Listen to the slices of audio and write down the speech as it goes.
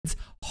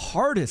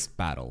hardest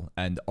battle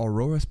and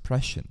Aurora's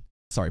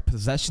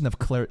possession of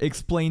Claire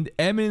explained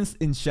Eminence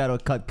in Shadow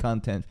cut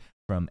content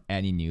from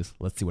AniNews.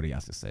 Let's see what he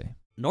has to say.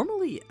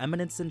 Normally,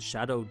 Eminence in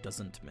Shadow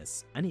doesn't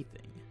miss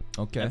anything.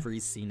 Okay. Every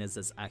scene is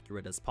as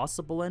accurate as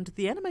possible, and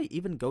the anime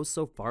even goes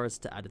so far as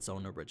to add its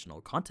own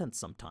original content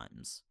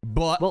sometimes.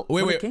 But well,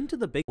 wait. It came to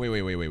the big wait.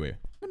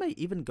 Anime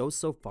even goes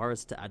so far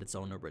as to add its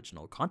own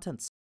original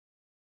content.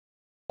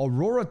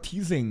 Aurora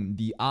teasing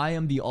the I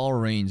am the all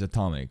range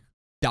atomic.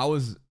 That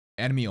was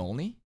anime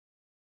only?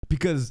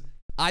 Because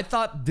I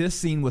thought this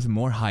scene was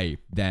more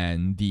hype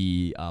than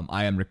the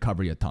I am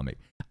recovery atomic.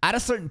 At a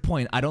certain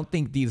point, I don't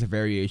think these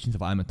variations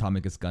of I am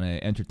atomic is gonna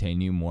entertain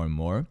you more and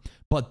more.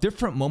 But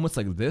different moments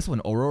like this,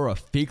 when Aurora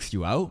fakes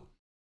you out,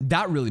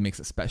 that really makes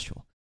it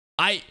special.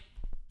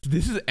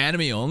 This is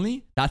anime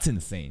only? That's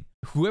insane.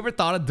 Whoever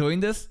thought of doing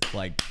this,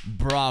 like,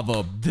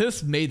 bravo.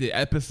 This made the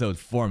episode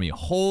for me.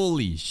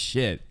 Holy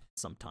shit.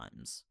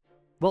 Sometimes.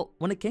 Well,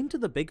 when it came to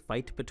the big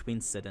fight between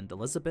Sid and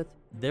Elizabeth,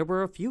 there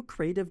were a few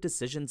creative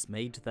decisions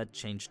made that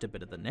changed a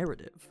bit of the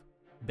narrative.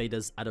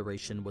 Beta's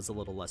adoration was a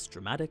little less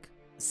dramatic,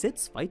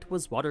 Sid's fight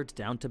was watered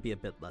down to be a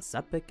bit less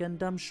epic,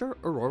 and I'm sure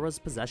Aurora's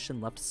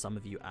possession left some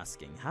of you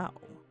asking how.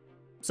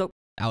 So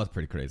that was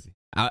pretty crazy.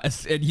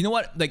 And you know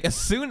what? Like, as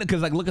soon,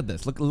 because like, look at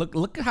this.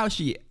 Look at how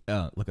she.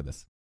 Look at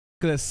this.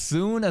 Because as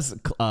soon as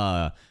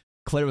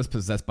Claire was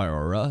possessed by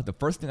Aurora, the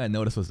first thing I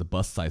noticed was the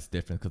bust size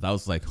difference. Because I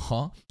was like,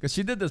 huh? Because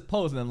she did this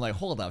pose, and I'm like,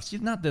 hold up,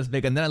 she's not this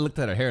big. And then I looked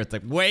at her hair. It's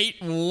like, wait,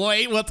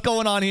 what's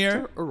going on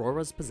here?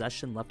 Aurora's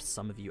possession left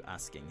some of you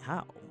asking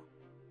how.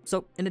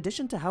 So, in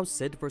addition to how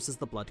Sid versus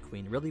the Blood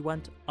Queen really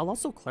went, I'll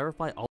also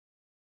clarify all.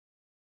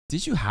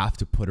 Did you have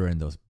to put her in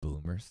those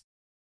bloomers?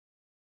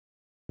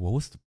 What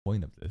was the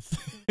point of this?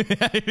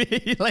 I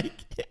mean, like,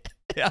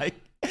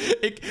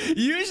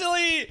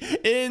 usually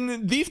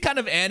in these kind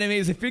of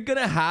animes, if you're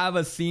gonna have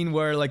a scene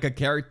where like a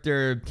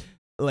character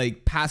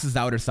like passes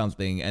out or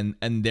something,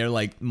 and they're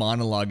like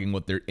monologuing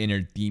with their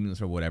inner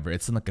demons or whatever,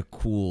 it's in like a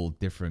cool,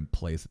 different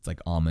place. It's like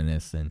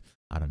ominous and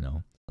I don't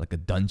know, like a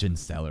dungeon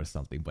cell or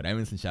something. But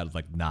Eminence in Shadow's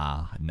like,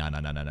 nah,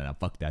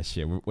 fuck that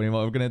shit. What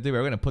we're gonna do?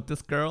 We're gonna put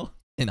this girl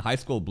in high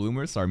school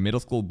bloomers or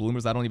middle school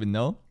bloomers, I don't even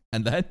know,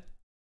 and then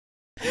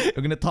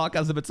we're gonna talk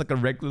as if it's like a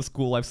regular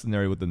school life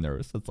scenario with the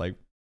nurse. It's like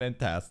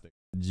fantastic,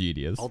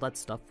 genius. All that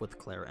stuff with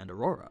Claire and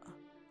Aurora.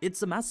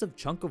 It's a massive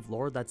chunk of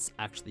lore that's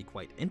actually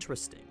quite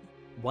interesting.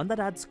 One that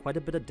adds quite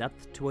a bit of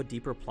depth to a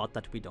deeper plot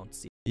that we don't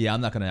see. Yeah,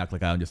 I'm not gonna act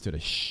like I understood a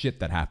shit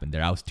that happened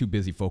there. I was too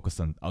busy focused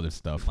on other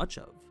stuff. Much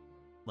of.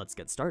 Let's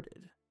get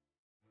started.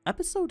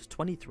 Episode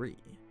 23,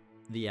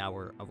 The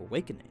Hour of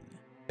Awakening,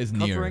 is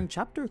covering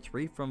Chapter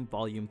 3 from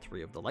Volume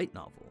 3 of the light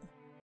novel.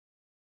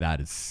 That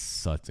is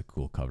such a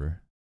cool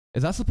cover.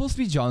 Is that supposed to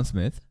be John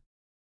Smith?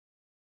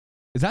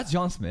 Is that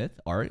John Smith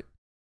art?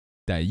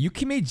 That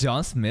Yuki made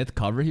John Smith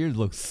cover here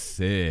looks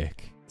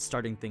sick.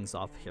 Starting things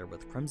off here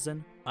with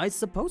Crimson, I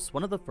suppose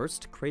one of the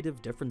first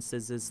creative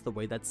differences is the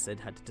way that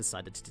Sid had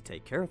decided to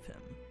take care of him.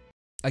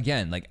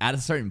 Again, like at a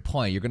certain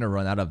point, you're gonna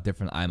run out of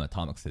different I am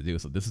atomics to do,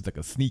 so this is like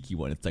a sneaky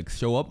one. It's like,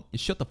 show up,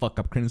 shut the fuck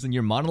up, Crimson,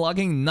 you're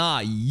monologuing?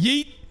 Nah,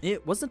 yeet!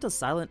 It wasn't a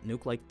silent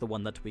nuke like the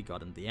one that we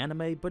got in the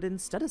anime, but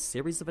instead a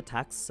series of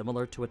attacks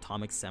similar to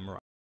Atomic Samurai.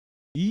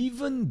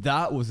 Even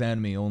that was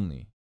anime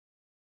only.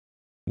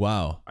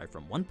 Wow.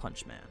 From One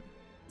Punch Man.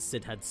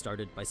 Sid had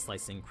started by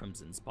slicing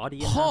Crimson's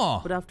body in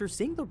half, but after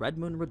seeing the Red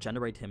Moon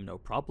regenerate him no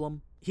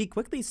problem, he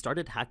quickly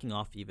started hacking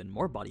off even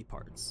more body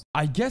parts.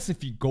 I guess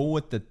if you go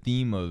with the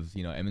theme of,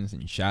 you know, Eminence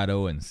in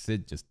Shadow and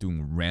Sid just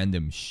doing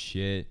random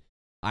shit,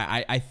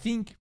 I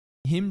think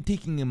him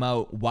taking him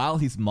out while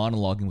he's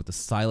monologuing with the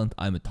silent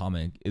I'm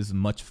Atomic is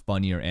much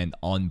funnier and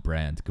on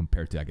brand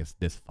compared to, I guess,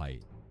 this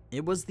fight.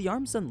 It was the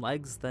arms and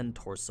legs, then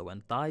torso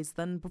and thighs,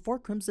 then before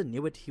Crimson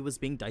knew it, he was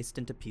being diced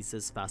into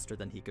pieces faster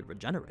than he could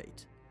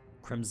regenerate.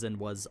 Crimson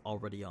was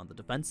already on the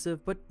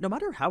defensive, but no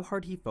matter how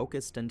hard he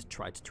focused and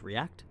tried to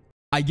react.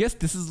 I guess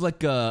this is like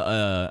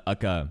the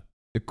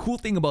cool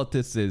thing about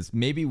this is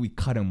maybe we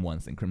cut him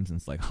once and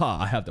Crimson's like, ha,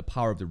 I have the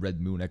power of the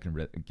Red Moon, I can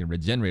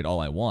regenerate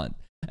all I want.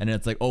 And then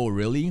it's like, oh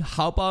really?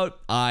 How about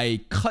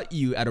I cut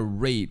you at a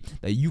rate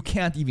that you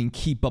can't even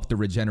keep up the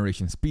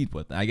regeneration speed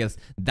with? I guess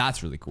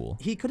that's really cool.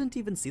 He couldn't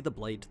even see the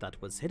blade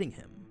that was hitting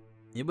him.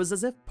 It was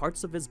as if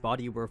parts of his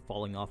body were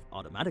falling off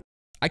automatically.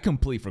 I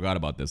completely forgot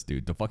about this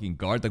dude. The fucking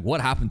guard. Like,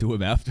 what happened to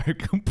him after?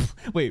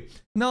 Wait,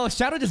 no,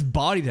 Shadow just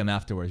bodied him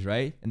afterwards,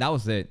 right? And that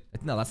was it.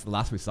 No, that's the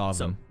last we saw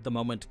of him. The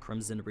moment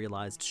Crimson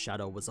realized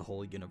Shadow was a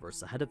whole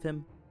universe ahead of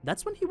him,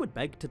 that's when he would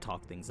beg to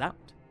talk things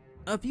out.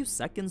 A few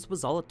seconds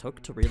was all it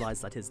took to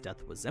realize that his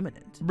death was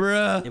imminent.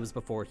 Bruh. It was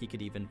before he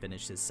could even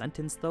finish his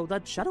sentence, though,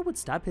 that Shadow would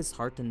stab his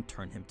heart and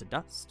turn him to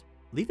dust,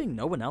 leaving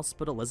no one else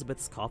but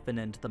Elizabeth's coffin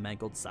and the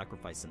mangled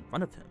sacrifice in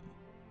front of him.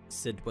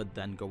 Sid would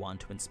then go on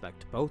to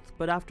inspect both,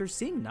 but after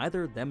seeing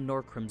neither them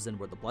nor Crimson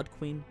were the Blood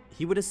Queen,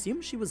 he would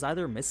assume she was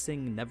either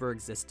missing, never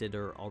existed,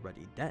 or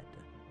already dead,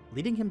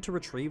 leading him to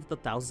retrieve the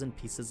 1,000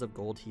 pieces of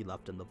gold he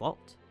left in the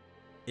vault.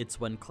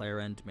 It's when Claire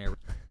and Mary...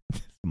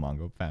 This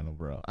Mongo panel,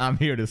 bro. I'm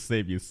here to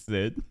save you,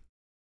 Sid.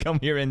 Come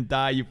here and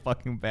die, you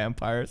fucking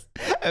vampires.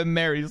 And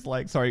Mary's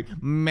like, sorry,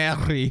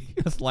 Mary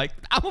is like,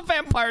 I'm a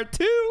vampire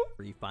too.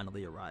 We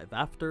finally arrive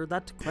after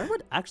that Claire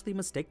would actually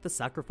mistake the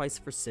sacrifice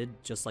for Sid,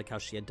 just like how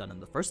she had done in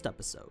the first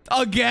episode.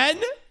 Again?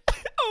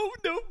 Oh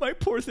no, my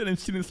poor Sid. And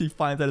as soon as he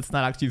finds that it's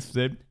not actually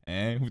Sid,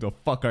 who the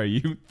fuck are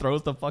you?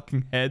 Throws the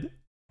fucking head.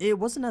 It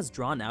wasn't as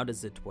drawn out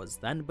as it was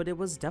then, but it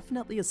was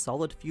definitely a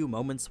solid few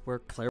moments where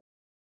Claire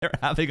They're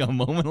having a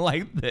moment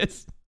like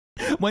this.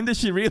 When did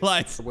she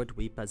realize? Would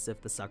weep as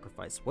if the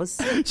sacrifice was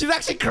Sid. She's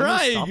actually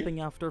crying. Stopping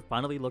after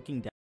finally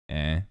looking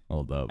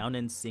Hold up. down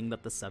and seeing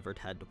that the severed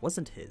head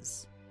wasn't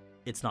his.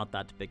 It's not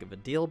that big of a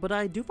deal, but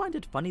I do find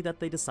it funny that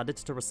they decided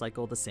to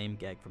recycle the same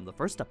gag from the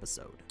first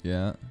episode.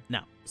 Yeah.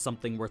 Now,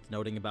 something worth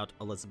noting about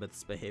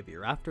Elizabeth's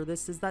behavior after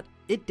this is that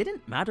it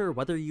didn't matter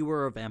whether you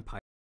were a vampire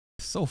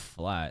So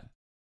flat.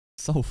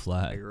 So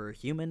flat. or a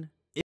human.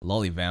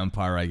 Lolly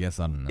vampire, I guess.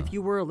 I don't know. If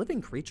you were a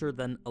living creature,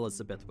 then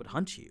Elizabeth would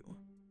hunt you.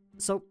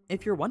 So,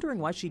 if you're wondering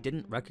why she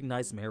didn't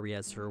recognize Mary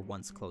as her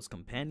once close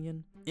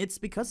companion, it's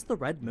because the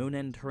red moon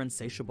and her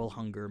insatiable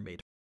hunger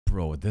made her.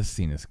 Bro, this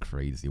scene is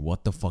crazy.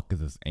 What the fuck is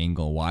this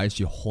angle? Why is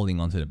she holding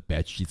onto the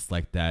bed sheets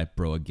like that?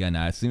 Bro, again,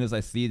 as soon as I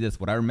see this,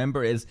 what I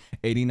remember is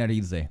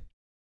Erinarize.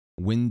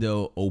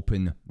 Window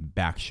open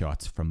back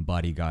shots from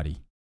Barigari.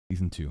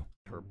 Season 2.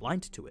 Her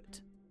blind to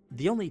it.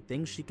 The only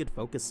thing she could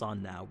focus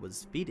on now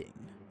was feeding.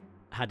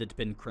 Had it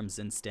been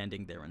Crimson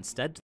standing there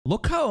instead,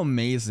 Look how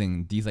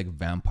amazing these like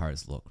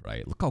vampires look,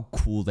 right? Look how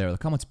cool they are.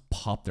 Look how much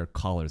pop their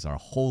collars are.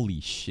 Holy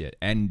shit.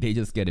 And they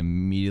just get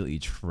immediately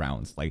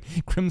trounced. Like,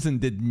 Crimson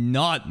did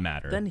not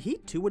matter. then he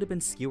too would have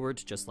been skewered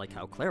just like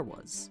how Claire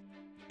was.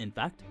 In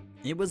fact,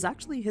 it was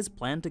actually his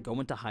plan to go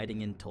into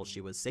hiding until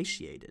she was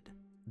satiated.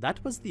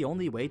 That was the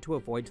only way to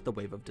avoid the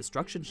wave of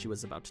destruction she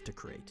was about to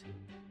create.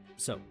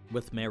 So,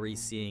 with Mary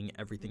seeing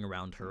everything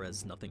around her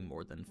as nothing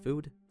more than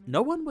food,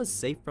 no one was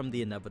safe from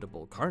the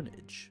inevitable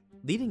carnage,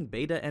 leading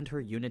Beta and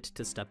her unit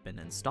to step in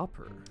and stop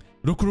her.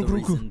 The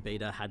reason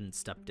Beta hadn't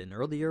stepped in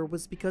earlier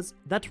was because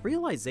that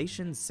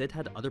realization Sid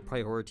had other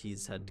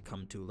priorities had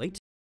come too late.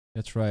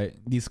 That's right.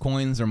 These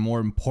coins are more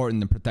important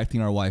than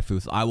protecting our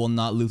waifus. I will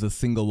not lose a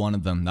single one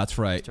of them. That's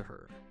right. To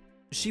her.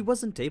 She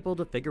wasn't able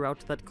to figure out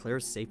that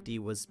Claire's safety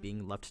was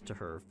being left to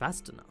her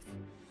fast enough,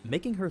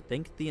 making her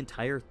think the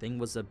entire thing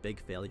was a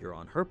big failure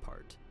on her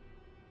part.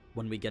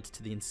 When we get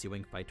to the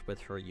ensuing fight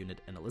with her unit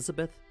and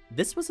Elizabeth,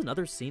 this was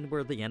another scene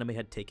where the anime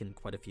had taken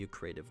quite a few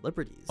creative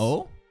liberties.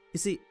 Oh? You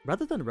see,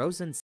 rather than Rose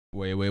and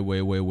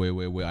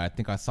Wait. I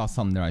think I saw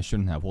something there I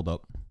shouldn't have. Hold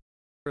up.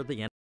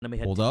 the anime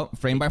had Hold up.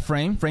 Frame by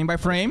frame. Frame by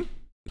frame.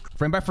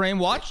 Frame by frame.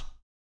 Watch.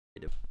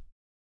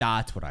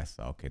 That's what I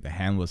saw. Okay, the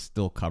hand was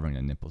still covering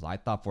the nipples. I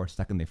thought for a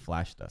second they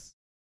flashed us.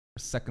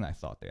 For a second I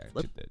thought they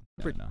actually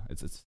did. No,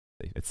 it's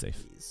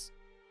safe.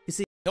 You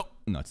see,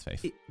 No, it's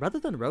safe. rather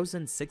than Rose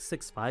and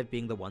 665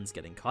 being the ones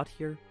getting caught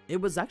here,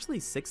 it was actually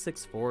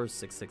 664,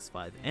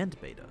 665, and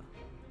Beta.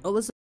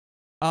 Elizabeth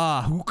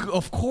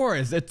Of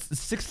course. It's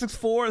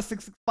 664,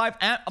 665,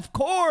 and of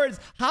course.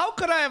 How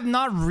could I have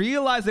not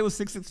realized it was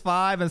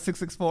 665 and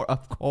 664?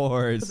 Of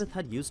course.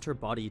 had used her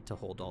body to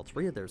hold all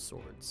three of their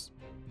swords.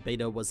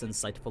 Beta was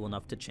insightful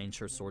enough to change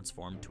her sword's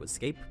form to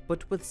escape,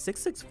 but with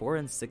 664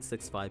 and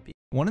 665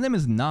 One of them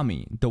is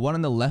Nami. The one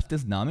on the left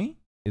is Nami?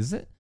 Is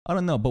it? I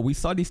don't know, but we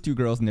saw these two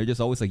girls and they're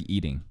just always like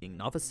eating. being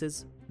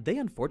novices, they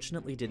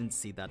unfortunately didn't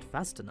see that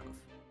fast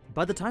enough.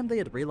 By the time they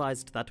had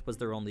realized that was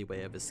their only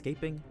way of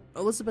escaping,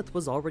 Elizabeth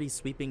was already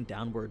sweeping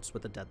downwards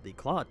with a deadly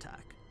claw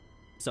attack.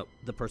 So,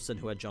 the person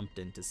who had jumped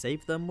in to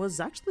save them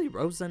was actually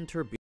Rose and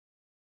her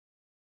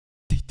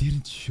They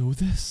didn't show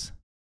this?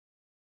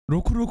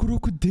 Roku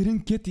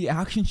didn't get the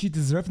action she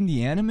deserved in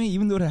the anime,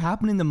 even though it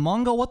happened in the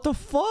manga? What the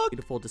fuck?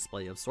 beautiful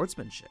display of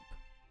swordsmanship.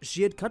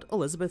 She had cut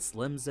Elizabeth's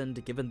limbs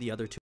and given the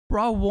other two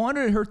Bro, I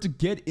wanted her to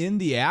get in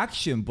the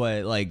action,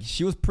 but like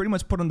she was pretty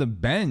much put on the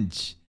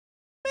bench.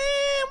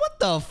 Man, what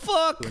the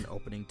fuck? an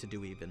opening to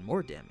do even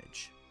more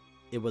damage.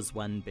 It was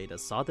when Beta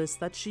saw this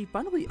that she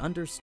finally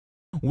understood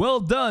Well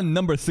done,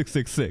 number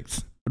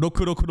 666.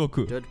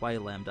 Roku. why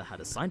Lambda had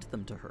assigned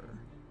them to her.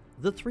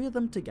 The three of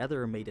them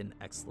together made an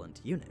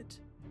excellent unit.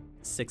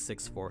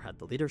 664 had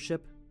the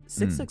leadership,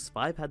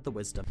 665 had the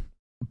wisdom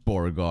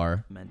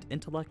Borgar. and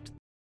intellect,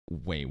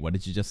 Wait, what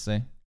did you just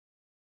say?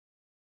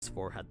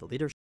 4 had the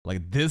leadership,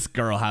 Like, this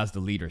girl has the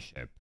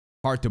leadership.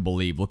 Hard to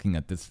believe looking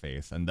at this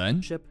face. And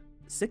then?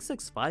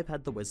 665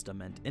 had the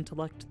wisdom and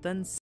intellect,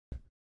 then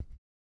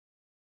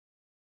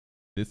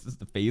This is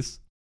the face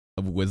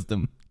of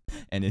wisdom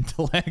and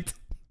intellect.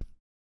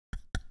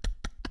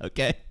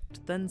 Okay.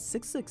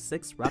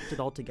 666 wrapped it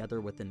all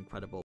together with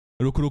incredible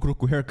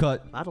Roku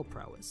haircut. battle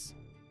prowess.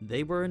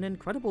 They were an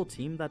incredible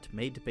team that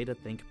made Beta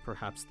think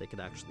perhaps they could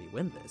actually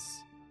win this.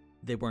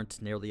 They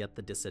weren't nearly at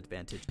the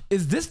disadvantage.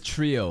 Is this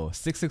trio,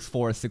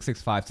 664,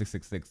 665,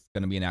 666,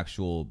 going to be an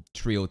actual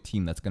trio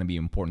team that's going to be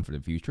important for the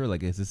future?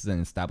 Like, is this an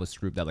established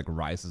group that, like,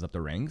 rises up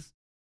the ranks?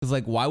 Because,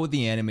 like, why would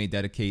the anime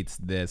dedicate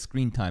the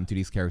screen time to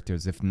these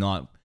characters if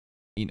not,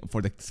 you know,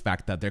 for the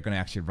fact that they're going to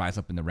actually rise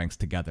up in the ranks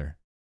together?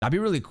 That'd be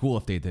really cool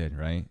if they did,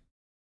 right?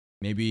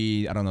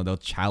 Maybe, I don't know, they'll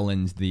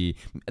challenge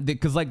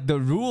because like the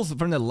rules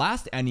from the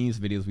last AniNews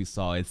videos we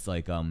saw, it's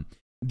like,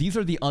 these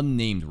are the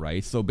unnamed,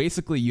 right? So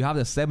basically you have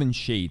the 7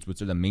 shades,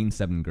 which are the main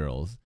 7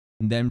 girls.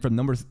 And then from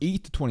numbers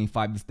 8 to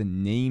 25 is the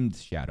named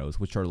shadows,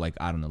 which are like,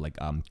 I don't know, like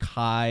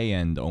Kai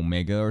and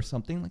Omega or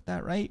something like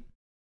that, right?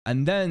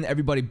 And then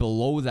everybody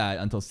below that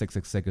until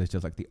 666 is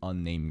just like the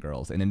unnamed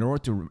girls. And in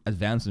order to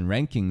advance in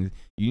rankings,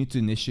 you need to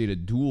initiate a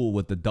duel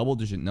with the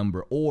double-digit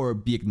number or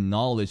be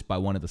acknowledged by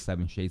one of the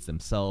 7 shades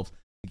themselves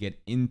to get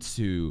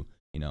into,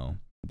 you know,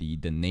 the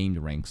named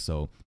ranks.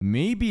 So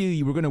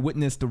maybe we're going to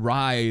witness the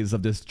rise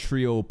of this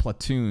trio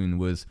platoon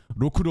with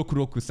Roku Roku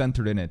Roku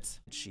centered in it.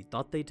 She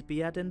thought they'd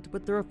be at, and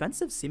with their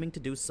offensive seeming to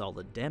do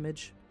solid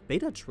damage,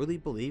 Beta truly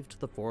believed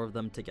the 4 of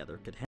them together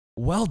could handle.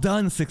 Well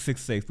done,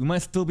 666. We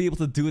might still be able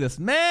to do this.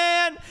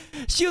 Man,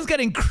 she was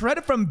getting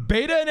credit from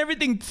Beta and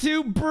everything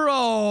too,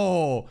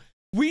 bro.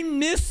 We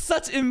missed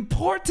such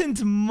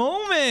important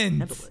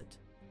moments. It.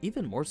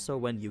 Even more so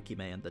when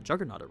Yukime and the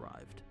Juggernaut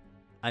arrived.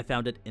 I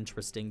found it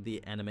interesting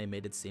the anime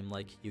made it seem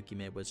like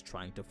Yukime was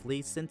trying to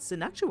flee, since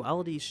in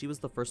actuality she was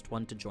the first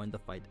one to join the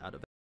fight out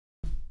of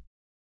it.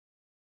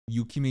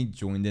 Yukime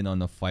joined in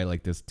on a fight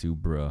like this too,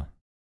 bruh.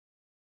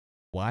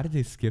 Why did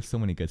they skip so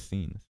many good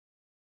scenes?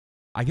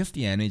 I guess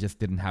the anime just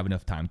didn't have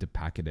enough time to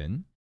pack it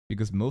in,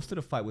 because most of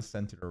the fight was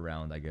centered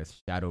around, I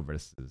guess, Shadow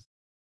versus...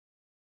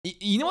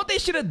 You know what they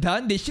should have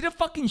done? They should have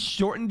fucking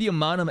shortened the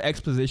amount of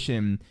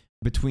exposition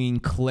between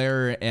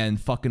Claire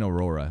and fucking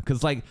Aurora.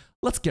 Because, like,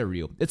 let's get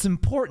real. It's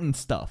important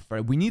stuff,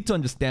 right? We need to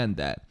understand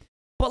that.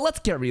 But let's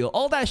get real.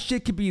 All that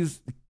shit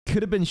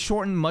could have been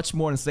shortened much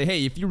more and say,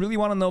 hey, if you really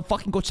want to know,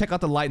 fucking go check out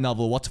the light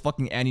novel, watch a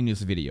fucking AniNews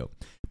video.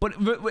 But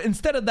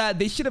instead of that,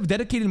 they should have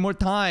dedicated more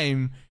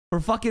time for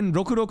fucking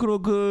Roku Roku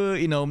Roku,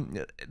 you know,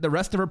 the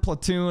rest of her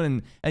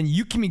platoon and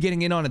Yukimi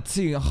getting in on it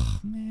too. Oh,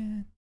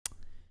 man.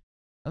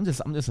 I'm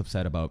just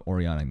upset about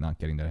Oriana not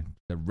getting the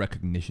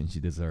recognition she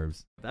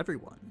deserves.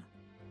 Everyone.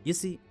 You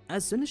see,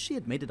 as soon as she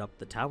had made it up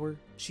the tower,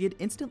 she had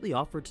instantly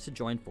offered to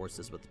join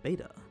forces with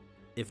Beta.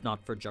 If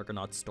not for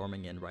Juggernaut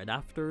storming in right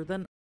after,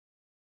 then...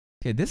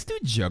 Okay, this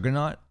dude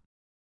Juggernaut,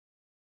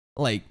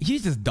 like,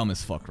 he's just dumb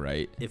as fuck,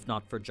 right? If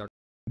not for Juggernaut...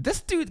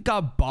 This dude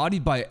got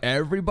bodied by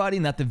everybody,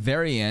 and at the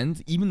very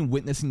end, even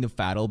witnessing the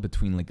battle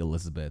between, like,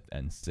 Elizabeth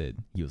and Sid,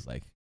 he was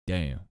like,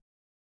 damn.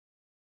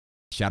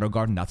 Shadow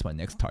Garden, that's my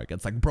next target.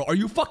 It's like, bro, are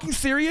you fucking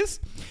serious?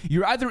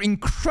 You're either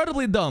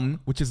incredibly dumb,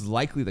 which is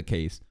likely the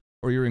case,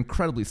 or you're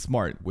incredibly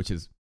smart, which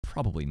is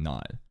probably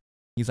not.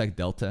 He's like,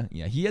 Delta?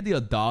 Yeah, he had the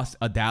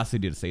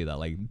audacity to say that.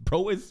 Like,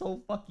 bro is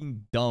so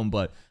fucking dumb,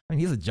 but I mean,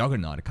 he's a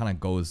Juggernaut. It kind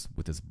of goes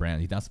with his brand.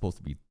 He's not supposed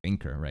to be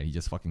thinker, right? He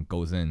just fucking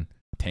goes in,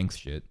 tanks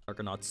shit.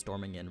 Juggernaut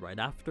storming in right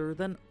after,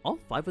 then all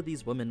 5 of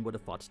these women would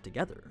have fought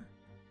together.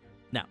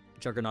 Now,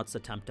 Juggernaut's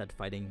attempt at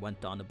fighting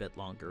went on a bit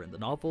longer in the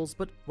novels,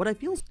 but what I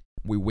feel...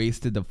 We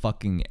wasted the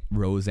fucking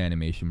Rose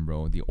animation,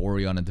 bro. The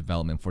Oriana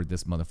development for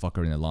this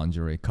motherfucker in the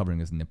lingerie covering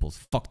his nipples.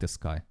 Fuck this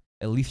guy.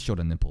 At least show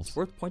the nipples.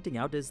 Worth pointing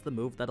out is the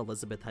move that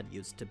Elizabeth had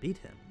used to beat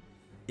him.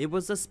 It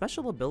was a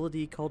special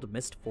ability called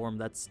Mist Form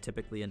that's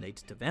typically innate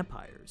to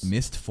vampires.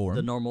 Mist Form?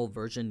 The normal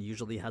version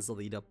usually has a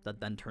lead up that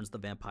then turns the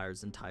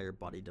vampire's entire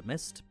body to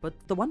mist, but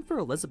the one for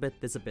Elizabeth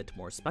is a bit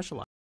more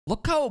specialized.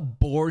 Look how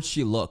bored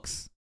she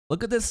looks.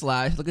 Look at this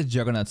slash, look at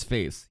Juggernaut's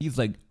face. He's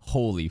like,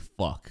 holy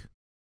fuck.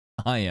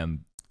 I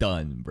am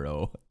done,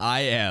 bro. I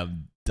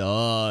am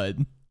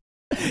done.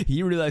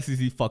 He realizes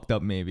he fucked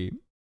up maybe.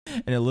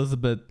 And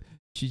Elizabeth,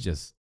 she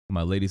just,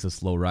 my lady's a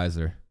slow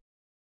riser.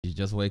 She's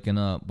just waking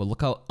up, but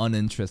look how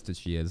uninterested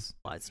she is.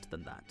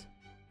 Than that.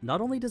 Not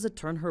only does it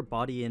turn her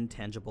body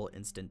intangible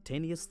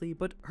instantaneously,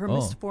 but her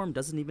mist form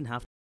doesn't even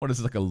have to... What is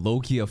this, like a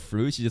Loki of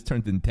fruit? She just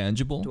turns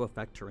intangible? ...to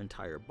affect her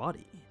entire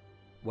body.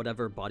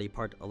 Whatever body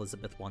part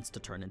Elizabeth wants to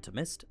turn into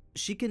mist,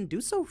 she can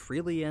do so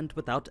freely and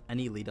without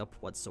any lead-up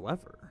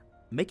whatsoever,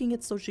 making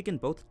it so she can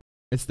both...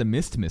 It's the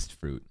mist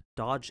fruit.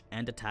 ...dodge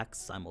and attack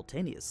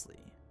simultaneously.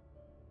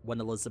 When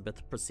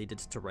Elizabeth proceeded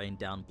to rain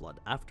down blood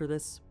after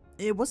this,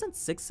 it wasn't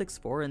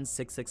 664 and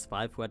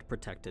 665 who had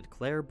protected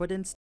Claire, but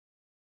instead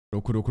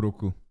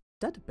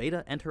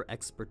Beta and her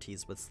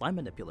expertise with slime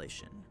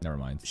manipulation. Never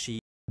mind.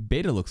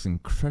 Beta looks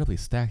incredibly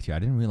stacked here. I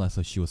didn't realize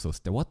that she was so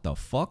stacked. What the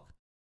fuck?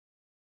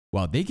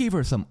 Wow, they gave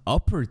her some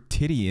upper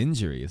titty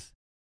injuries.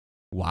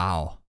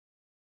 Wow.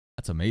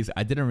 That's amazing.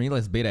 I didn't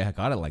realize Beta had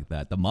got it like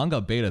that. The manga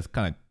Beta is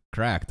kind of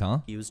cracked, huh?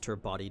 Used her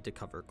body to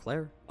cover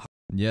Claire.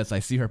 Yes, I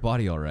see her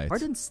body alright.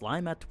 Hardened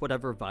slime at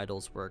whatever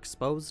vitals were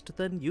exposed,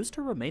 then used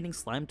her remaining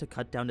slime to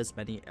cut down as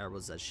many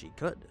arrows as she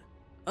could.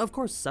 Of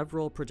course,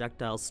 several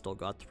projectiles still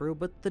got through,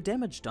 but the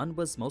damage done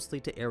was mostly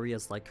to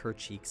areas like her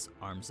cheeks,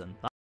 arms, and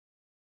thighs.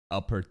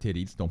 Upper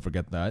titties, don't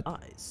forget that.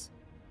 Eyes.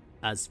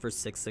 As for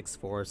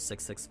 664,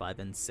 665,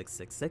 and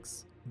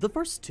 666, the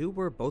first 2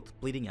 were both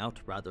bleeding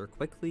out rather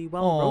quickly,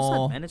 while Rose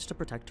had managed to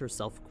protect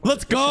herself quite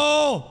Let's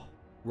go!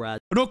 Whereas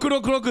Roku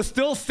Roku Roku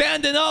still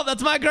standing up,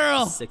 that's my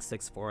girl!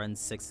 664 and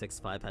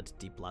 665 had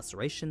deep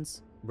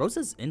lacerations.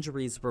 Rose's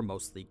injuries were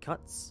mostly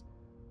cuts.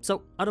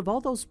 So, out of all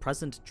those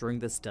present during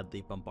this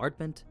deadly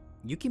bombardment,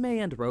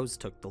 Yukime and Rose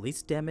took the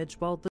least damage,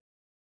 while the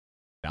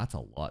That's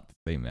a lot to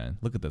say, man.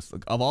 Look at this.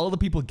 Look, of all the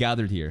people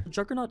gathered here,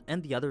 Juggernaut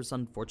and the others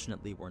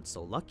unfortunately weren't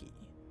so lucky.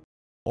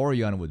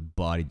 Oriana would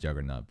body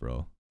Juggernaut,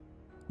 bro.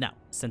 Now,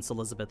 since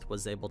Elizabeth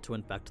was able to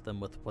infect them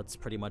with what's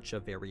pretty much a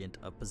variant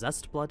of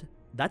possessed blood,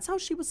 that's how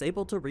she was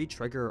able to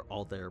re-trigger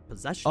all their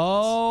possessions.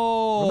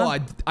 Oh,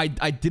 I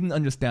didn't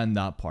understand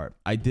that part.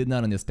 I did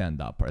not understand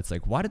that part. It's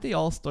like, why did they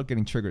all start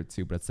getting triggered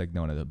too? But it's like,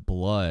 no, the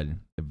blood,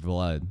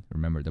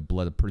 remember the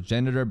blood, the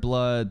progenitor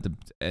blood,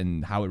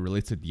 and how it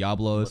relates to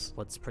Diablos. With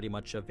what's pretty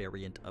much a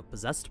variant of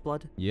possessed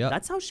blood. Yeah.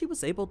 That's how she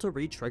was able to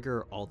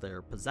re-trigger all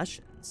their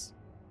possessions.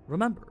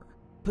 Remember,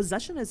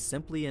 possession is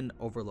simply an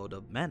overload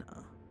of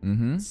mana.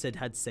 Cid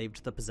had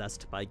saved the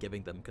possessed by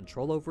giving them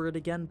control over it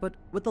again, but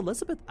with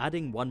Elizabeth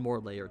adding one more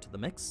layer to the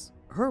mix,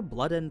 her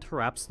blood and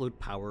her absolute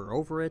power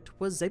over it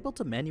was able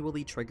to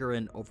manually trigger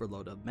an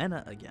overload of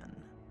mana again.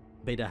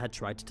 Beta had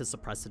tried to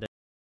suppress it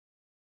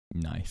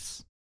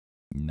Nice.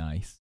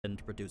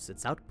 and reduce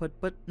its output,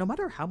 but no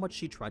matter how much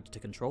she tried to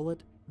control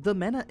it, the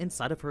mana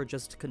inside of her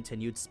just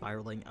continued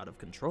spiraling out of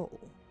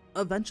control,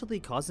 eventually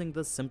causing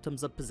the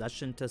symptoms of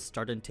possession to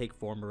start and take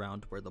form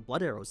around where the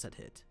blood arrows had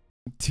hit.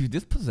 Dude,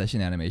 this possession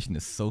animation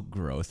is so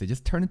gross. They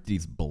just turn into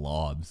these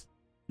blobs.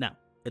 Now,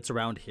 it's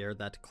around here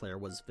that Claire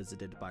was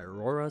visited by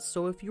Aurora,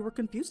 so if you were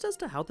confused as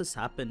to how this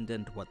happened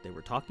and what they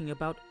were talking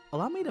about,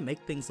 allow me to make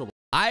things a little...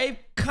 I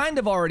kind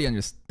of already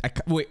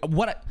understand. Wait,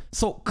 what?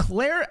 So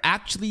Claire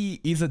actually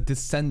is a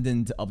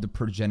descendant of the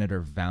progenitor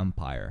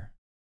vampire,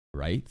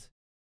 right?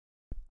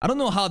 I don't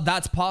know how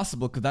that's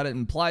possible, because that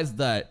implies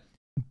that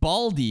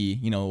Baldy,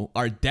 you know,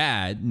 our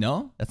dad,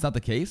 no, that's not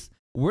the case.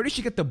 Where did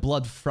she get the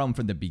blood from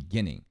the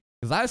beginning?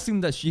 Because I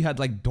assumed that she had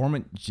like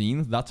dormant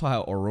genes. That's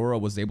why Aurora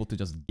was able to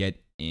just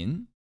get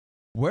in.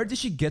 Where did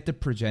she get the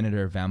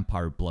progenitor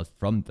vampire blood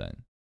from then?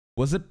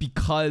 Was it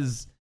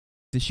because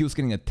she was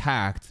getting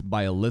attacked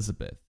by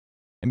Elizabeth?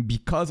 And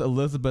because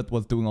Elizabeth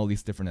was doing all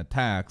these different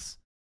attacks,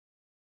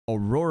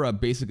 Aurora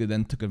basically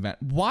then took advantage.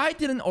 Why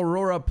didn't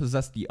Aurora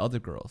possess the other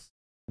girls?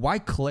 Why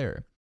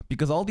Claire?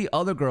 Because all the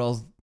other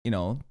girls, you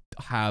know,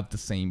 have the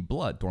same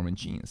blood, dormant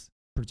genes,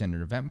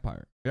 progenitor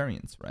vampire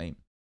variants, right?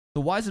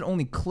 So why is it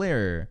only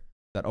Claire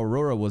that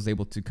Aurora was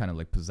able to kind of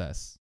like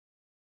possess?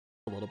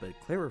 A little bit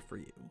clearer for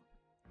you.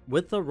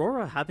 With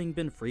Aurora having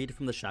been freed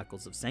from the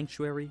shackles of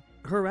Sanctuary,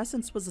 her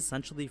essence was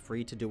essentially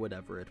free to do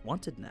whatever it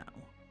wanted now.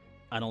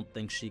 I don't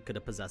think she could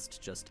have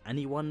possessed just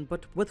anyone,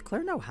 but with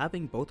Claire now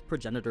having both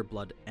progenitor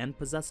blood and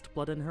possessed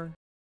blood in her...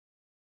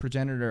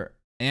 Progenitor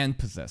and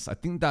possess. I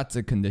think that's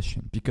a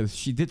condition, because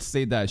she did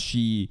say that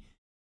she...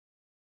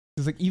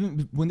 Because like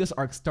even when this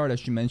arc started,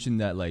 she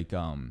mentioned that like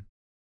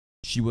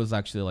she was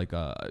actually like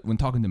when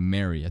talking to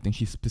Mary, I think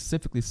she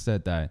specifically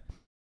said that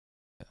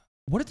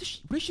what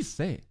did she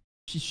say?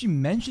 She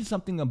mentioned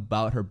something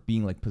about her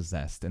being like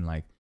possessed and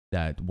like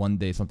that one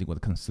day something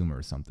would consume her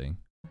or something.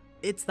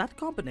 It's that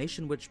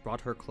combination which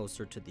brought her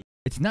closer to the...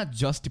 It's not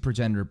just the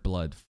progenitor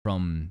blood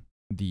from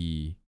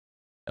the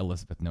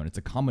Elizabeth known. It's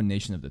a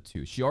combination of the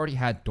two. She already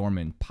had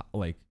dormant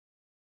like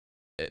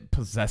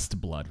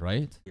possessed blood,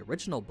 right? The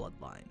original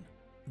bloodline.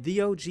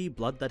 The OG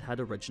blood that had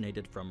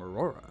originated from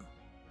Aurora.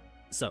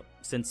 So,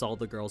 since all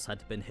the girls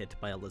had been hit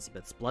by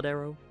Elizabeth's blood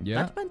arrow,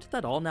 that meant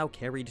that all now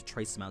carried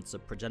trace amounts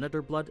of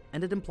progenitor blood,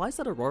 and it implies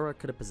that Aurora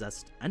could have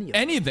possessed any of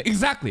them. Any of them,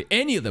 exactly,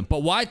 any of them.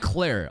 But why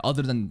Claire,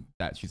 other than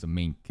that she's a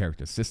main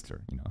character's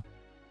sister, you know?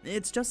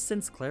 It's just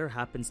since Claire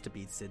happens to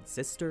be Cid's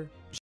sister.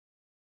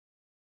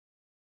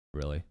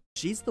 Really?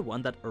 She's the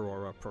one that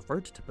Aurora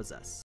preferred to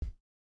possess.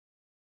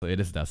 So it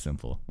is that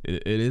simple.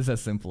 It is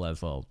as simple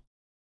as, well,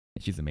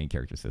 she's the main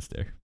character's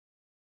sister.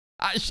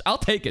 I'll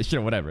take it,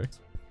 sure, whatever.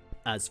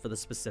 As for the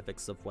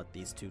specifics of what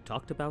these two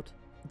talked about,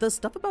 the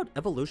stuff about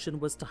evolution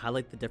was to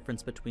highlight the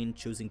difference between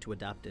choosing to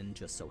adapt and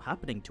just so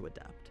happening to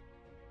adapt.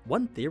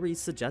 One theory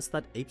suggests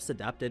that apes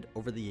adapted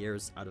over the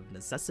years out of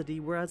necessity,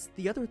 whereas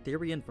the other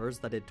theory infers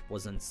that it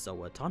wasn't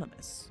so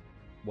autonomous.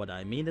 What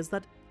I mean is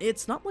that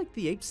it's not like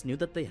the apes knew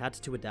that they had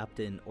to adapt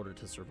in order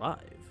to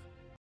survive.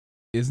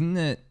 Isn't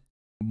it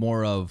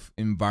more of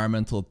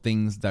environmental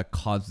things that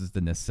causes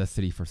the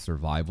necessity for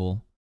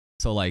survival?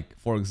 So like,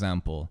 for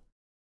example,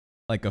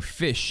 like a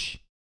fish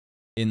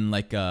in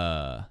like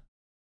a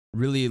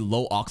really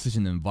low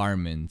oxygen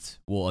environment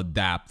will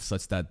adapt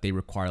such that they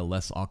require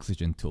less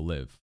oxygen to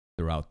live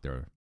throughout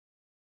their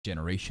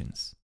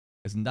generations.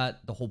 Isn't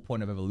that the whole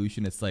point of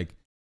evolution? It's like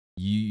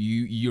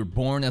you're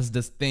born as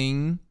this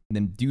thing, and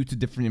then due to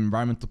different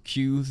environmental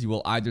cues, you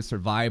will either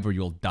survive or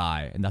you'll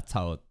die. And that's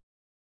how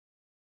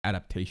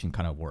adaptation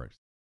kind of works.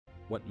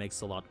 What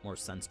makes a lot more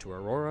sense to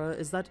Aurora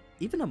is that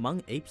even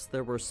among apes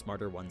there were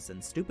smarter ones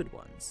and stupid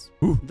ones.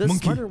 Ooh, the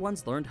monkey. Smarter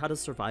ones learned how to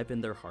survive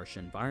in their harsh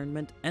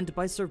environment, and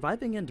by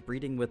surviving and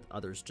breeding with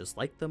others just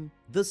like them,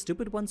 the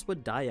stupid ones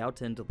would die out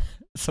and...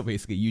 So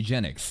basically,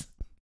 eugenics.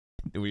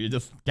 We were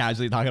just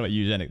casually talking about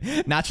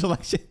eugenics. Natural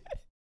selection.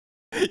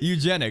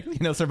 Eugenics. You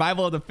know,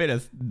 survival of the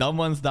fittest. Dumb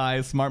ones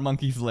die, smart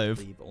monkeys live.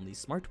 Leave only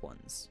smart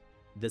ones.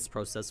 This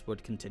process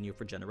would continue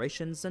for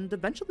generations, and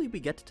eventually we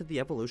get to the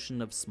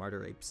evolution of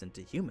smarter apes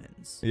into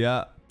humans.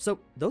 Yeah. So,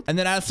 though and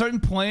then at a certain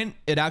point,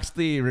 it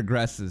actually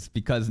regresses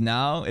because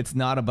now it's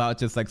not about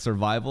just like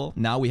survival.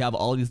 Now we have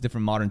all these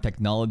different modern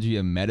technology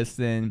and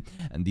medicine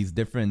and these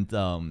different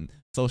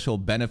social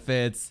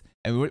benefits.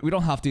 And we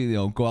don't have to, you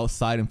know, go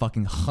outside and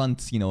fucking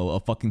hunt, you know, a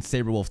fucking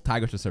saber wolf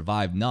tiger to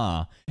survive.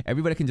 Nah,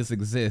 everybody can just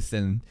exist.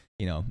 And,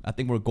 you know, I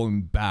think we're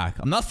going back.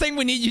 I'm not saying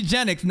we need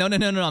eugenics. No.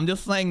 I'm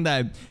just saying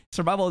that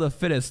survival of the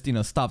fittest, you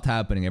know, stopped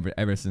happening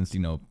ever since, you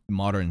know,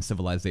 modern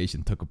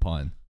civilization took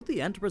upon.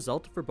 The end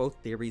result for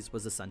both theories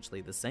was essentially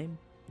the same.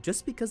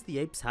 Just because the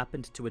apes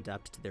happened to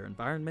adapt to their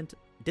environment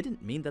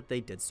didn't mean that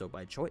they did so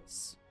by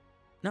choice.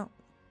 No.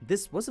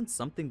 This wasn't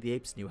something the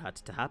apes knew had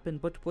to happen,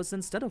 but was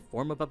instead a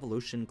form of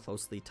evolution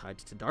closely tied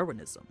to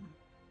Darwinism.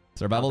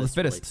 Survival of the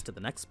fittest. Relates to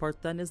the next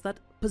part then is that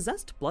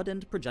possessed blood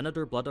and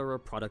progenitor blood are a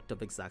product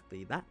of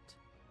exactly that.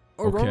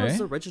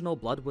 Aurora's original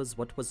blood was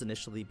what was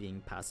initially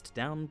being passed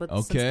down, but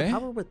since the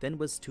power within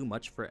was too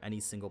much for any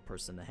single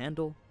person to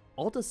handle,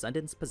 all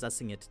descendants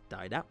possessing it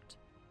died out.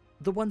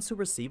 The ones who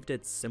received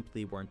it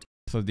simply weren't.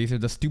 So these are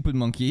the stupid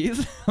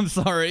monkeys? I'm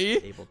sorry.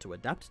 Able to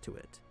adapt to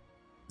it.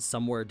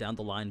 Somewhere down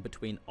the line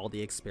between all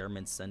the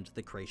experiments and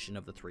the creation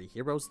of the three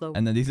heroes, though.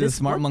 And then these are the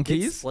smart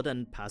monkeys? Split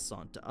and pass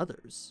on to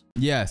others.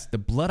 Yes, the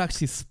blood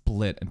actually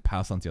split and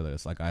passed on to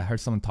others. Like, I heard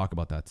someone talk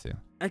about that too.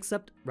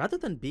 Except, rather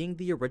than being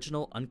the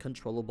original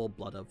uncontrollable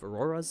blood of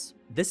Aurora's,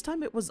 this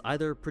time it was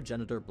either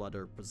progenitor blood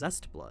or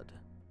possessed blood.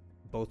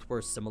 Both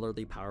were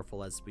similarly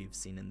powerful as we've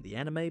seen in the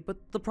anime, but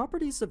the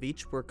properties of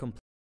each were complete.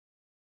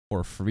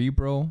 For free,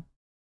 bro?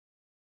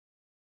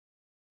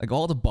 Like,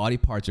 all the body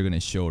parts are gonna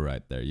show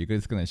right there. You're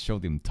just gonna show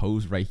them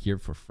toes right here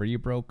for free,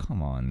 bro?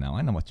 Come on now,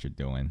 I know what you're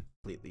doing.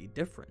 Completely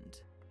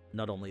different.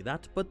 Not only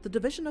that, but the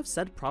division of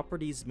said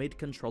properties made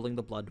controlling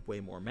the blood way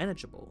more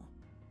manageable.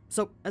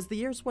 So, as the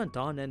years went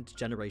on and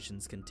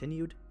generations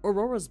continued,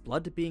 Aurora's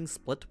blood being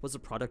split was a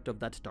product of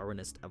that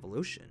Darwinist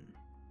evolution.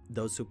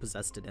 Those who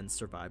possessed it and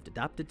survived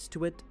adapted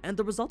to it, and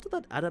the result of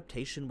that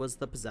adaptation was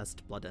the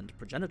possessed blood and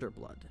progenitor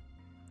blood.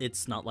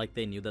 It's not like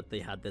they knew that they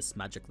had this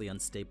magically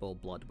unstable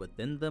blood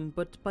within them,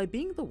 but by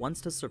being the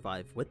ones to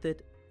survive with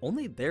it,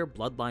 only their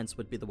bloodlines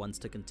would be the ones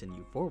to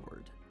continue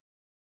forward.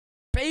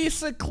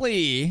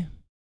 Basically,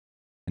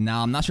 and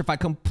now I'm not sure if I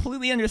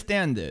completely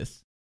understand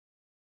this,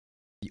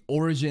 the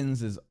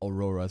origins is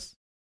Aurora's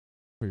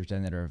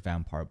progenitor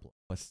vampire blood.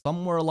 But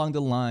somewhere along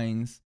the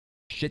lines,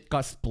 shit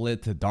got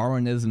split to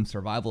Darwinism,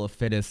 survival of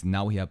fittest,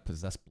 now we have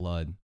possessed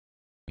blood.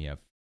 We have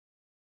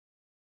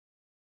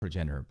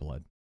progenitor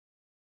blood.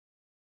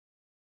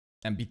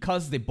 And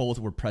because they both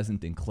were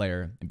present in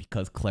Claire, and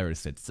because Claire is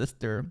Sid's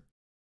sister,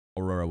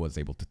 Aurora was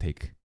able to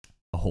take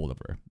a hold of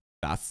her.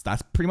 That's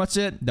pretty much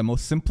it. The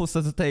most simplest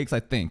as it takes,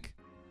 I think.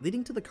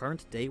 Leading to the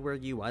current day where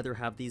you either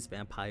have these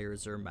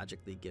vampires or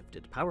magically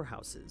gifted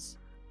powerhouses.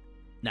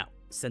 Now,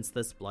 since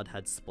this blood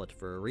had split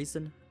for a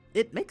reason,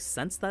 it makes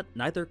sense that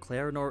neither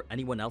Claire nor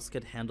anyone else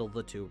could handle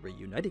the two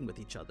reuniting with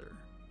each other.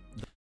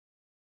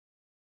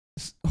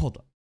 Hold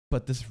on,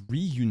 but this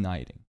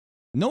reuniting.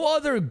 No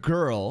other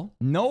girl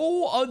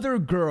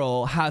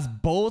has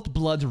both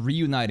bloods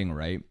reuniting,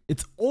 right?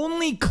 It's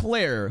only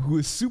Claire who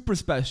is super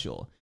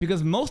special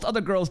because most other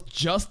girls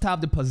just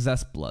have the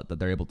possessed blood that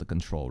they're able to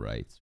control,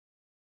 right?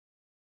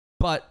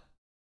 But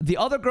the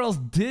other girls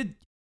did,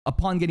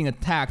 upon getting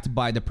attacked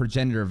by the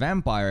progenitor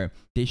vampire,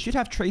 they should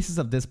have traces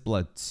of this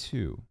blood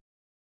too.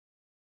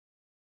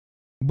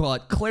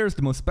 But Claire's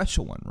the most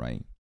special one,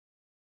 right?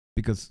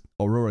 Because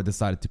Aurora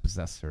decided to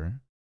possess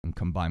her and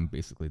combine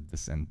basically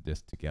this and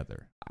this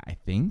together, I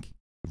think,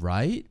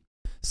 right?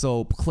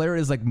 So Claire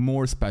is like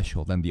more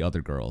special than the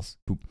other girls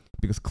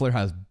because Claire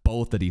has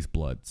both of these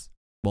bloods,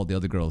 while the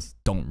other girls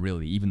don't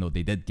really, even though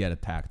they did get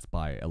attacked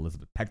by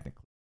Elizabeth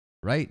technically,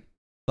 right?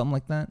 Something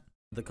like that.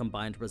 The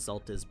combined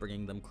result is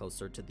bringing them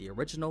closer to the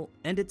original,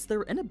 and it's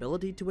their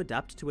inability to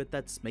adapt to it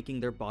that's making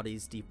their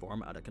bodies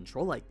deform out of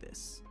control like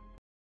this.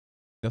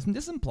 Doesn't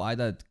this imply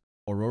that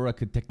Aurora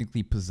could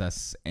technically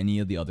possess any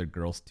of the other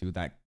girls too?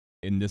 That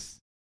in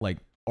this, like,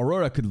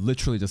 Aurora could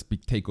literally just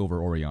take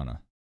over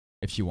Oriana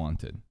if she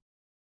wanted.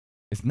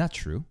 Isn't that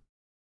true?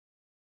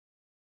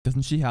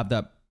 Doesn't she have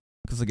that?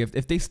 Because like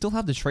if they still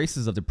have the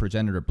traces of the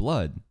progenitor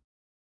blood,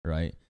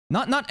 right?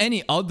 Not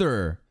any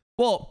other.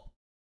 Well,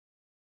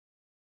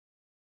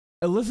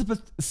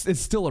 Elizabeth is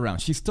still around.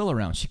 She's still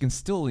around. She can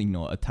still, you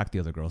know, attack the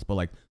other girls. But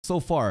like so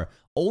far,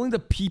 only the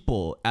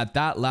people at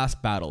that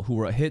last battle who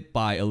were hit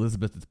by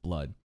Elizabeth's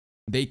blood,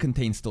 they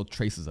contain still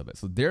traces of it.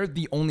 So they're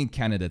the only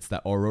candidates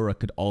that Aurora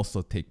could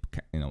also take,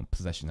 you know,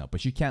 possession of.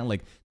 But she can't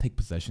like take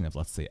possession of,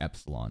 let's say,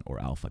 Epsilon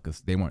or Alpha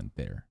because they weren't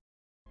there.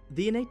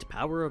 The innate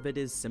power of it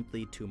is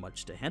simply too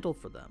much to handle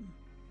for them.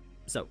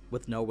 So,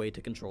 with no way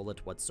to control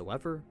it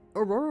whatsoever,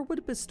 Aurora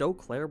would bestow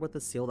Claire with a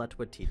seal that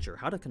would teach her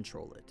how to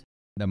control it.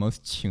 The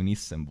most chuny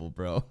symbol,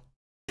 bro.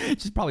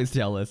 She's probably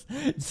jealous.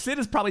 Sid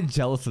is probably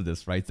jealous of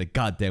this, right? It's like,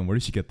 goddamn, where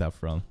did she get that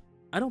from?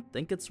 I don't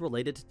think it's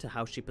related to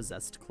how she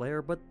possessed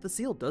Claire, but the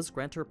seal does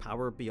grant her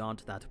power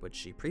beyond that which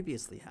she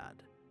previously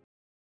had.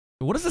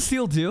 What does the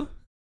seal do?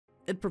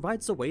 It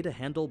provides a way to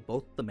handle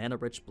both the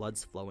mana-rich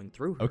bloods flowing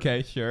through her.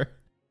 Okay, sure.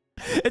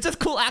 It's just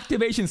cool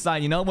activation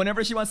sign, you know?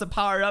 Whenever she wants to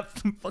power up,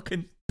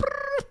 fucking...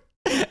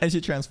 and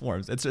she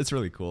transforms. It's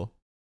really cool.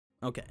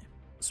 Okay,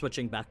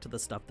 switching back to the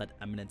stuff that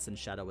Eminence and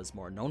Shadow is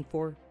more known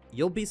for,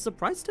 you'll be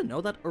surprised to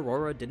know that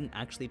Aurora didn't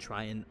actually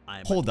try and...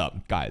 Hold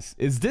up, guys.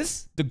 Is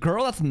this... the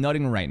girl that's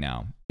nutting right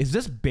now, is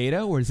this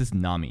Beta or is this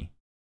Nami?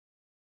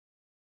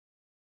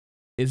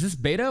 Is this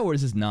Beta or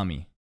is this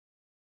Nami?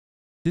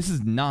 This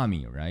is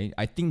Nami, right?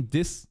 I think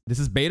this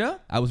is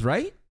Beta? I was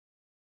right?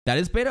 That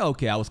is Beta?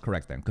 Okay, I was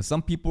correct then. Because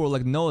some people were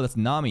like, no, that's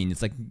Nami. And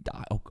it's like,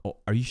 oh,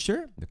 are you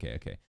sure?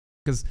 Okay.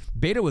 Because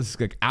Beta was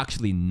like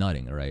actually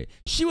nutting, right?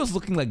 She was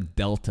looking like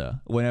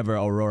Delta whenever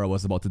Aurora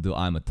was about to do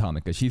I'm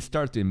Atomic. Because she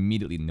started to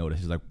immediately notice.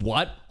 She's like,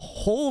 what?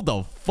 Hold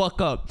the fuck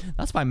up.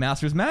 That's my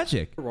master's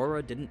magic.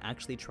 Aurora didn't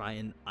actually try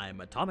and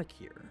I'm Atomic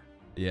here.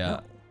 Yeah. No,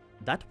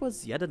 that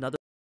was yet another...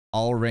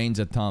 all range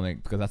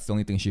Atomic, because that's the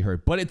only thing she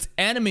heard. But it's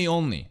anime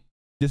only.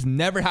 This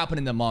never happened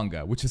in the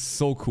manga, which is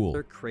so cool.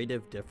 Their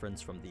creative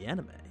difference from the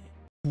anime.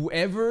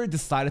 Whoever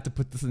decided to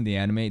put this in the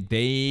anime,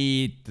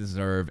 they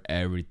deserve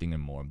everything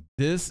and more.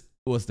 This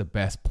was the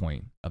best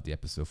point of the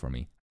episode for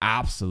me.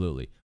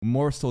 Absolutely.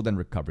 More so than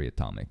Recovery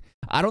Atomic.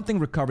 I don't think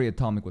Recovery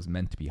Atomic was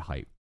meant to be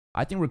hype.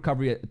 I think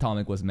Recovery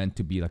Atomic was meant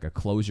to be like a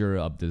closure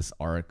of this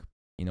arc.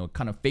 You know, it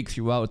kind of fakes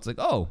you out. It's like,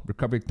 oh,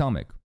 Recovery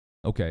Atomic.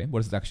 Okay, what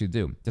does it actually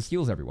do? Just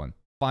heals everyone.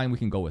 Fine, we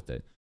can go with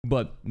it.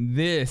 But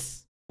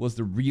this was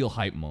the real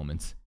hype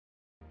moment.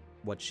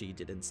 What she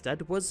did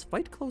instead was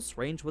fight close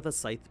range with a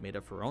scythe made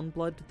of her own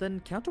blood,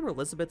 then counter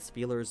Elizabeth's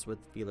feelers with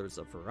feelers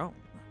of her own.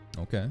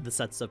 Okay. The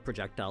sets of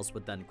projectiles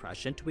would then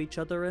crash into each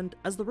other, and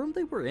as the room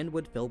they were in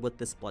would fill with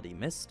this bloody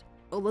mist,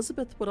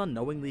 Elizabeth would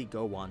unknowingly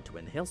go on to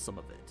inhale some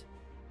of it.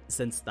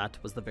 Since that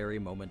was the very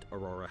moment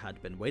Aurora had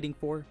been waiting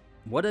for,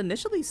 what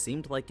initially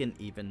seemed like an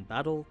even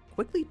battle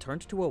quickly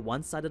turned to a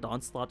one-sided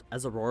onslaught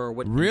as Aurora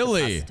would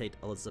incapacitate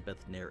Elizabeth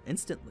near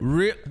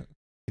instantly.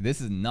 This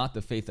is not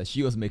the face that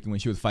she was making when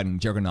she was fighting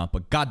Juggernaut,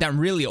 but goddamn,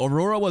 really,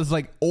 Aurora was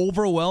like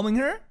overwhelming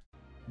her?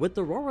 With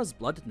Aurora's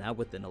blood now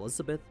within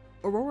Elizabeth,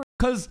 Aurora...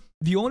 Because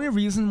the only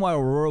reason why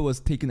Aurora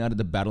was taken out of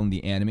the battle in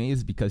the anime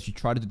is because she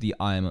tried to do the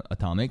I Am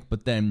Atomic,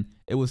 but then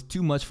it was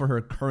too much for her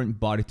current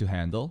body to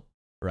handle,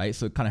 right?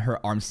 So kind of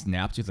her arm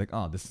snapped. She's like,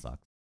 oh, this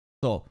sucks.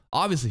 So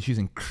obviously she's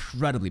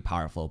incredibly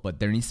powerful,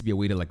 but there needs to be a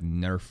way to like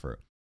nerf her.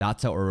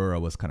 That's how Aurora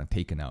was kind of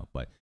taken out,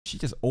 but she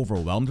just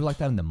overwhelmed her like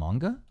that in the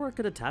manga? Aurora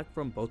could attack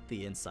from both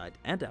the inside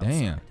and outside.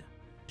 Damn.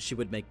 She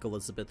would make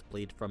Elizabeth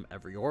bleed from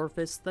every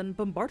orifice, then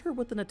bombard her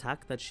with an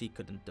attack that she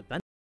couldn't defend.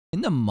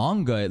 In the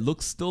manga, it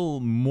looks still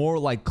more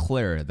like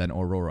Claire than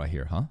Aurora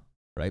here, huh?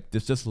 Right?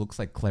 This just looks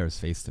like Claire's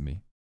face to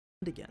me.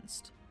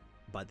 Against.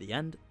 By the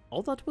end,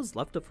 all that was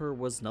left of her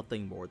was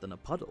nothing more than a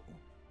puddle.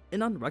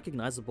 An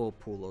unrecognizable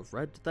pool of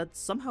red that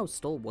somehow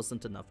still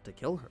wasn't enough to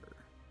kill her.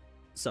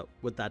 So,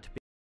 with that being...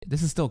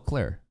 This is still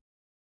Claire.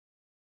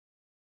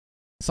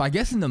 So I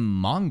guess in the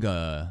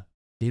manga,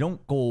 they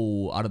don't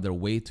go out of their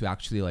way to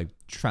actually like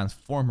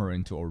transform her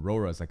into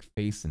Aurora's like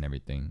face and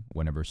everything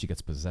whenever she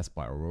gets possessed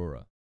by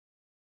Aurora.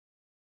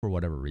 For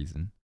whatever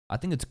reason. I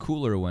think it's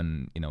cooler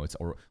when, you know, it's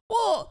Aurora.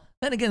 Well,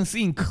 then again,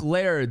 seeing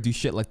Claire do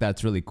shit like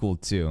that's really cool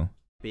too.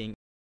 Being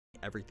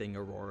everything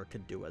Aurora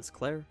could do as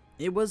Claire,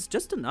 it was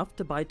just enough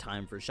to buy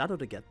time for Shadow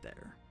to get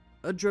there.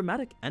 A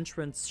dramatic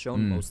entrance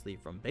shown mostly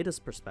from Beta's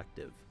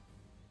perspective.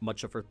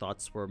 Much of her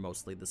thoughts were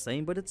mostly the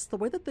same, but it's the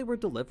way that they were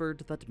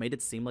delivered that made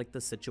it seem like the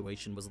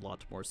situation was a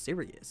lot more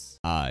serious.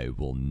 I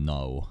will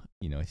know.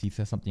 You know, he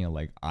says something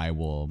like, I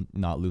will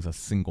not lose a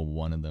single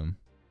one of them.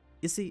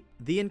 You see,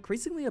 the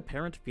increasingly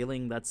apparent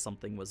feeling that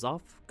something was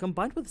off,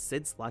 combined with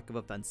Cid's lack of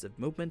offensive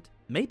movement,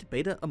 made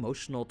Beta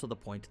emotional to the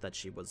point that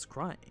she was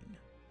crying.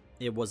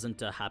 It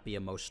wasn't a happy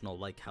emotional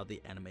like how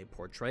the anime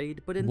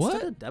portrayed, but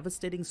instead a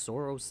devastating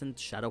sorrow since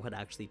Shadow had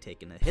actually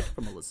taken a hit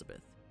from Elizabeth.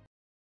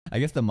 I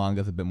guess the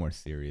manga's a bit more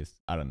serious.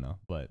 I don't know.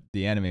 But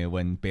the anime,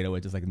 when Beta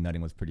was just like nutting,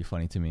 was pretty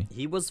funny to me.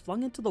 He was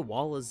flung into the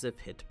wall as if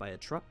hit by a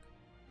truck.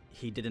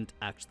 He didn't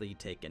actually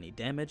take any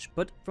damage,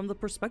 but from the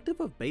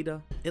perspective of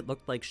Beta, it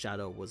looked like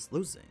Shadow was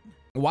losing.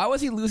 Why was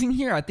he losing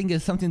here? I think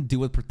it's something to do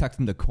with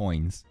protecting the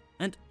coins.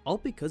 And all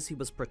because he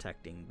was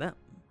protecting them.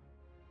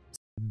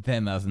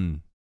 Them as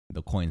in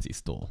the coins he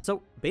stole.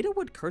 So Beta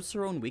would curse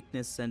her own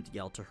weakness and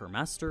yell to her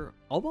master,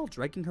 all while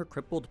dragging her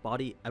crippled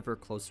body ever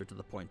closer to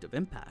the point of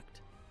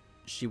impact.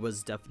 She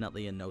was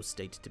definitely in no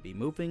state to be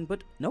moving,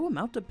 but no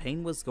amount of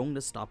pain was going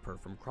to stop her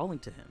from crawling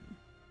to him.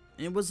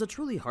 It was a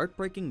truly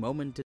heartbreaking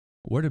moment.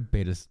 Where did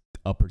Beta's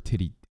upper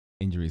titty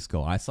injuries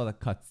go? I saw the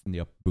cuts in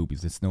the upper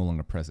boobies. It's no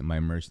longer present. My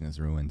immersion is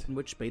ruined. In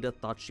which Beta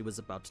thought she was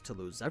about to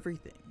lose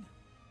everything.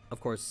 Of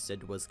course,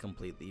 Cid was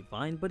completely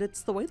fine, but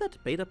it's the way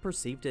that Beta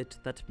perceived it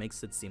that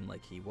makes it seem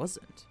like he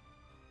wasn't.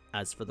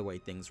 As for the way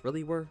things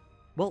really were,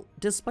 well,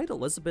 despite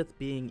Elizabeth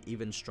being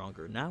even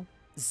stronger now,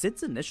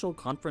 Cid's initial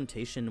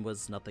confrontation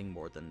was nothing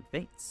more than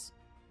feints.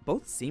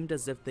 Both seemed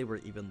as if they were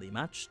evenly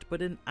matched,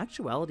 but in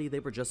actuality they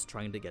were just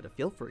trying to get a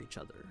feel for each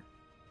other.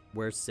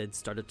 where Sid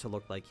started to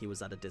look like he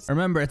was at a distance.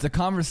 Remember, it's a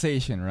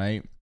conversation,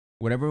 right?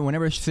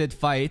 Whenever Sid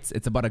fights,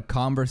 it's about a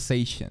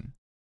conversation.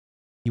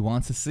 He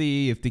wants to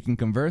see if they can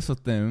converse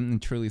with him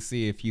and truly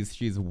see if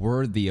she's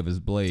worthy of his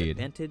blade.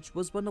 Advantage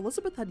was when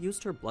Elizabeth had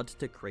used her blood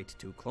to create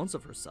 2 clones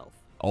of herself.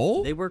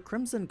 Oh? They were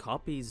crimson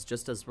copies,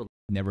 just as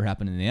Never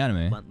happened in the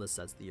anime. relentless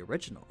as the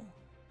original.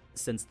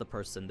 Since the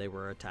person they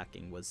were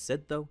attacking was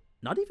Sid though,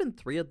 not even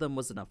 3 of them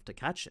was enough to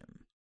catch him.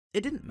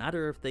 It didn't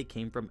matter if they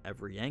came from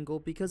every angle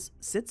because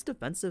Sid's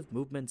defensive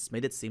movements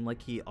made it seem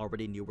like he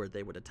already knew where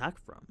they would attack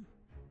from.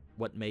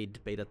 What made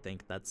Beta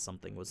think that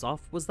something was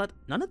off was that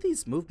none of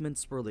these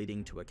movements were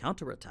leading to a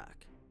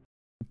counterattack.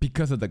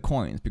 Because of the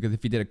coins. Because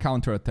if he did a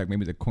counterattack,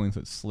 maybe the coins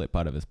would slip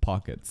out of his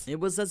pockets. It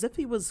was as if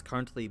he was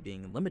currently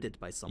being limited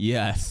by something.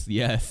 Yes,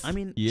 yes. I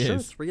mean, sure,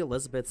 3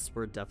 Elizabeths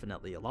were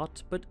definitely a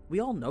lot, but we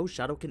all know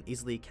Shadow can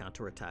easily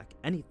counterattack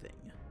anything.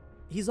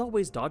 He's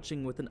always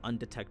dodging with an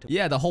undetectable.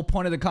 Yeah, the whole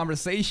point of the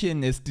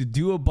conversation is to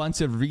do a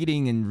bunch of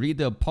reading and read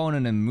the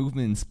opponent and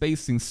movement and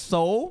spacing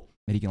so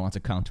that he can launch a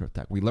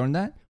counterattack. We learned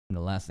that in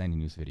the last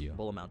AniNews video.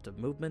 Amount of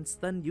movements,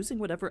 then using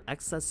whatever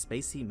excess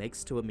space he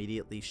makes to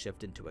immediately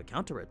shift into a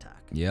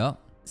counterattack. Yeah.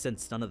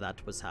 Since none of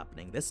that was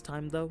happening this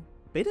time though,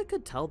 Beta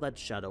could tell that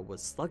Shadow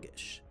was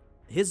sluggish.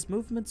 His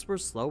movements were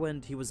slow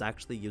and he was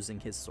actually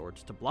using his sword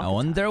to block attacks. I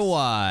wonder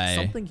why.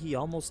 Something he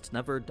almost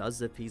never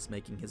does if he's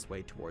making his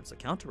way towards a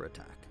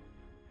counterattack.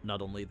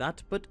 Not only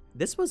that, but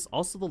this was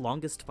also the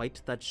longest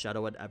fight that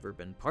Shadow had ever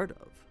been part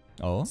of.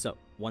 Oh? So,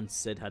 once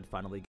Sid had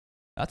finally...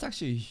 That's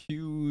actually a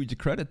huge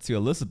credit to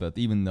Elizabeth,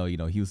 even though, you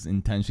know, he was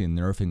intentionally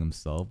nerfing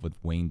himself with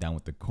weighing down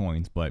with the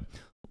coins, but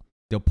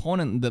the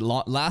opponent that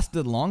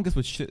lasted longest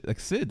with like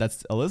Sid,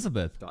 that's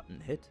Elizabeth. Gotten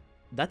hit.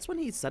 That's when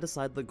he set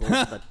aside the goals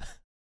that...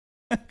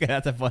 Okay,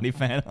 that's a funny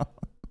panel.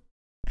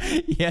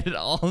 He had it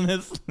all in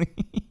his sleeve.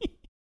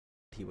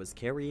 He was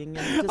carrying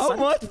and decided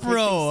to take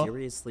things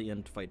seriously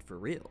and fight for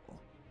real.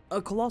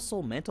 A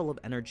colossal mantle of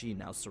energy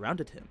now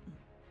surrounded him.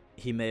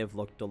 He may have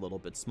looked a little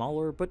bit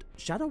smaller, but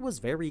Shadow was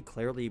very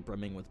clearly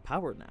brimming with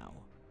power now.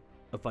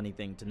 A funny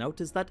thing to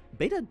note is that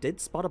Beta did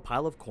spot a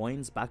pile of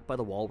coins back by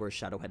the wall where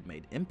Shadow had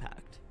made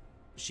impact.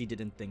 She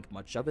didn't think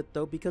much of it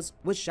though, because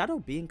with Shadow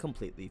being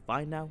completely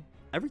fine now,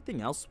 everything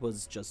else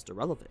was just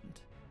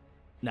irrelevant.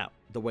 Now,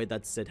 the way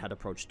that Sid had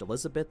approached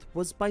Elizabeth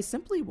was by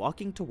simply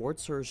walking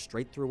towards her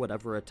straight through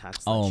whatever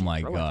attacks that oh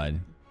my god.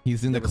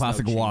 He's in the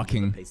classic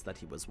walking. The pace that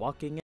he was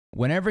walking.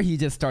 Whenever he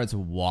just starts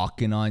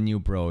walking on you,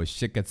 bro,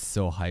 shit gets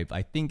so hype.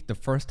 I think the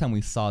first time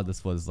we saw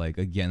this was like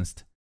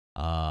against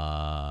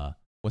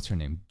what's her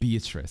name?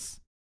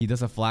 Beatrice. He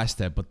does a flash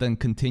step, but then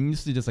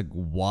continues to just like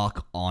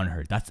walk on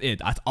her. That's it.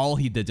 That's all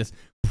he did. Just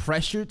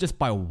pressure just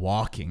by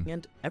walking.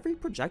 And every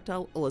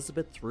projectile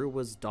Elizabeth threw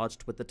was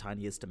dodged with the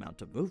tiniest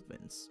amount of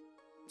movements.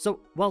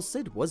 So while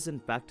Sid was in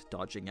fact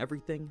dodging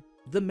everything,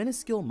 the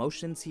minuscule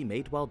motions he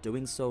made while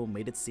doing so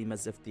made it seem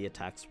as if the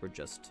attacks were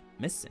just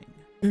missing.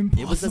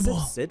 Impossible. It was as if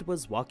Sid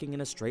was walking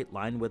in a straight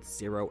line with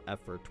zero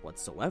effort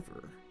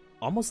whatsoever.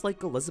 Almost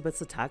like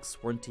Elizabeth's attacks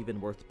weren't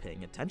even worth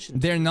paying attention to.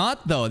 They're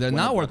not though. They're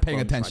not worth paying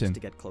attention. Tried to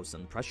get close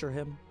and pressure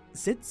him,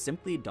 Sid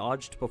simply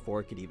dodged before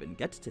it could even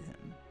get to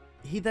him.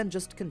 He then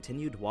just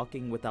continued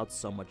walking without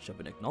so much of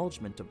an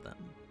acknowledgement of them,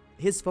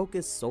 his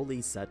focus solely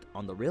set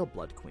on the real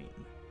Blood Queen.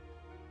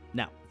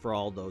 Now, for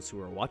all those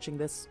who are watching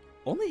this,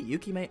 only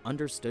Yukime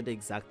understood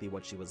exactly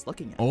what she was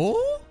looking at.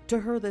 Oh? To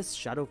her, this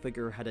shadow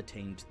figure had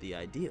attained the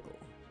ideal.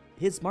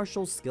 His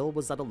martial skill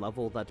was at a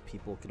level that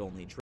people could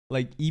only dream.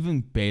 Like,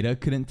 even Beta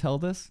couldn't tell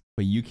this,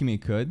 but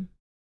Yukime could.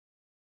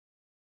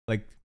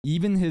 Like,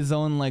 even his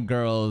own, like,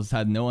 girls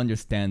had no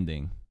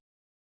understanding.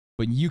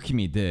 But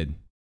Yukime did.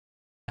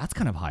 That's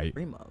kind of hype.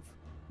 Dream of.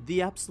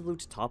 The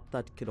absolute top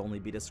that could only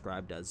be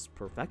described as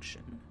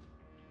perfection.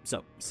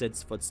 So,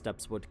 Sid's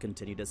footsteps would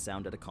continue to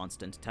sound at a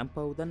constant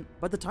tempo, then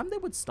by the time they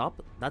would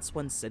stop, that's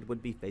when Sid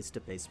would be face to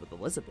face with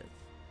Elizabeth.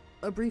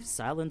 A brief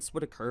silence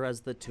would occur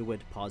as the two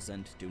would pause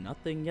and do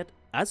nothing, yet,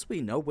 as we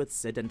know with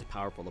Sid and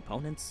powerful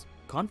opponents,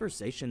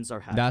 conversations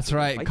are had. That's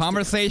right,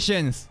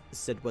 conversations!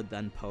 Sid would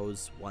then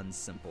pose one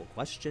simple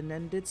question,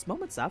 and it's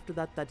moments after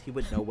that that he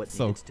would know what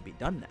needed to be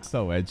done now.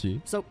 So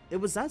edgy. So, it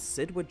was as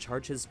Sid would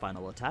charge his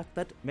final attack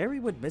that Mary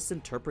would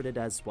misinterpret it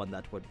as one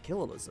that would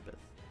kill Elizabeth.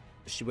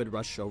 She would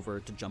rush over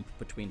to jump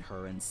between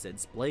her and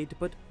Sid's blade,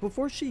 but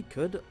before she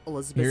could,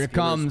 Elizabeth's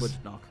spears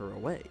would knock her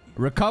away.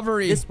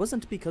 Recovery! This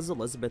wasn't because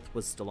Elizabeth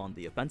was still on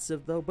the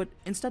offensive though, but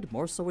instead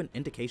more so an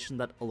indication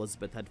that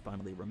Elizabeth had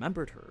finally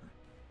remembered her.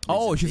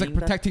 Oh, she's like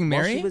protecting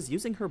Mary? While she was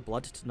using her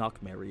blood to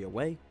knock Mary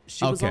away,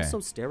 she was also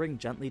staring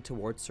gently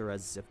towards her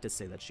as if to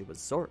say that she was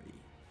sorry.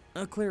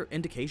 A clear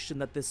indication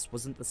that this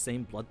wasn't the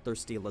same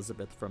bloodthirsty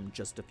Elizabeth from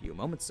just a few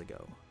moments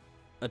ago.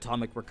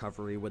 Atomic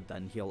recovery would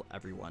then heal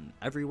everyone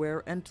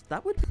everywhere, and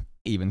that would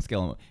even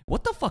scale.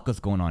 What the fuck was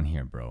going on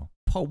here, bro?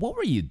 Paul, what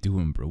were you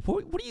doing, bro?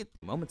 What are you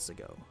moments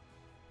ago?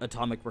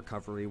 Atomic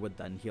recovery would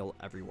then heal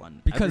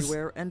everyone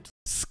everywhere, and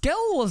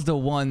Skell was the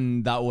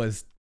one that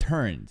was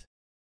turned.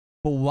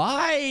 But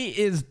why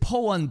is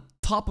Poe on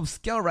top of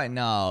Skell right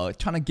now,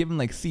 trying to give him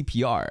like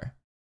CPR?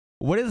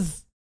 What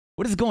is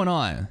What is going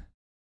on?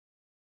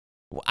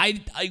 Why?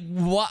 I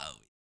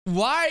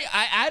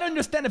don't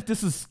understand if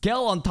this is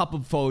Skell on top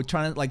of Poe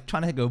trying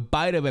to take a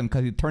bite of him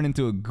because he turned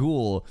into a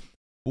ghoul.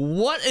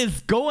 What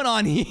is going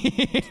on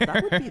here?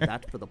 That would be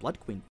that for the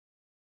Blood Queen.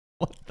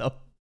 What the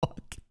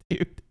fuck,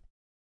 dude?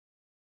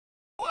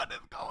 What is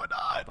going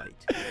on?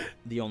 Fight.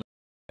 The only.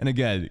 And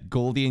again,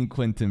 Goldie and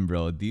Quentin,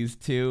 bro. These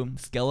two,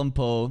 Skell and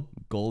Poe,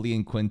 Goldie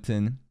and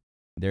Quentin,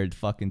 they're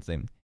fucking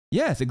same.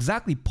 Yes,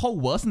 exactly. Poe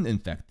wasn't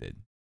infected.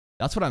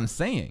 That's what I'm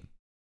saying.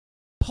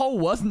 Poe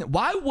wasn't.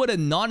 Why would a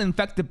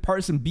non-infected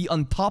person be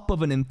on top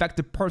of an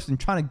infected person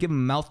trying to give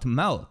him mouth to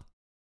mouth?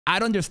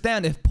 I'd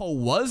understand if Poe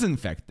was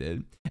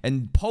infected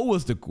and Poe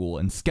was the ghoul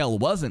and Skell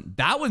wasn't.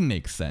 That would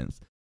make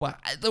sense. What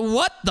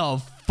the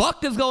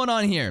fuck is going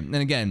on here? And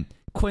again,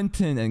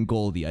 Quentin and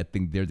Goldie, I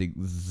think they're the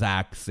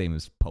exact same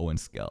as Poe and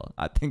Skell.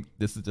 I think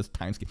this is just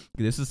time skip.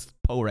 This is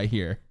Poe right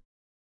here.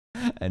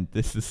 And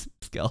this is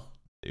Skell,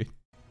 dude.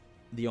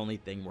 The only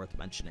thing worth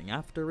mentioning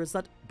after is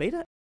that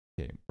Beta.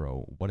 Okay,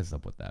 bro, what is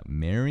up with that?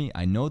 Mary,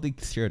 I know they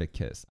shared a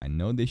kiss. I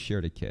know they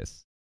shared a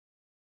kiss.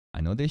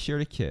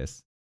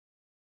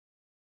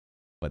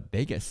 But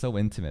they get so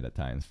intimate at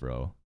times,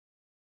 bro.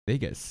 They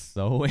get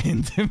so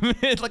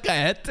intimate, like a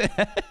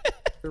head-to-head.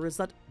 Is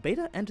that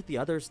Beta and the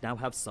others now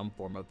have some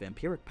form of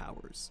vampiric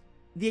powers.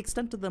 The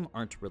extent of them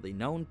aren't really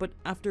known, but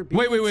after being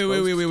wait.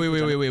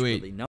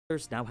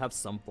 Others now have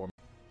some form.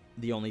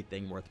 The only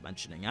thing worth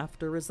mentioning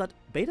after is that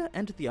Beta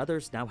and the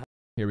others now have.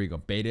 Here we go.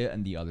 Beta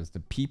and the others.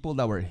 The people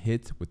that were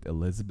hit with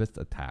Elizabeth's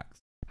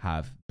attacks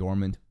have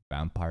dormant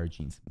vampire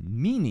genes,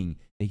 meaning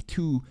they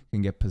too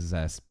can get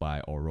possessed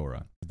by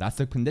Aurora. That's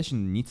the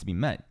condition that needs to be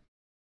met.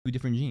 2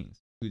 different genes,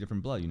 2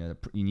 different blood.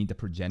 You need the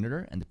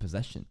progenitor and the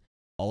possession.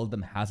 All of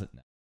them has it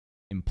now,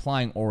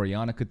 implying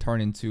Oriana could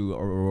turn into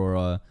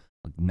Aurora,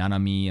 like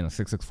Nanami, and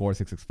 664,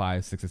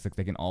 665, 666.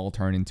 They can all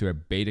turn into a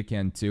Beta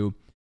can too.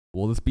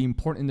 Will this be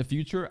important in the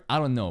future? I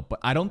don't know, but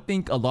I don't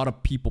think a lot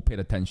of people paid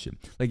attention.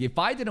 Like, if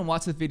I didn't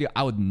watch this video,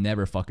 I would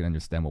never fucking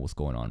understand what was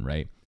going on,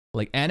 right?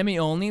 Like, anime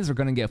onlys are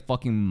gonna get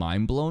fucking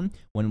mind blown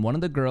when one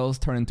of the girls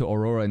turn into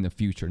Aurora in the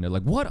future, and they're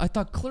like, what? I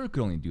thought Claire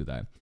could only do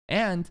that.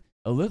 And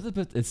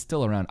Elizabeth is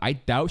still around. I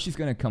doubt she's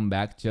gonna come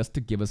back just to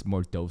give us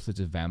more dosage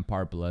of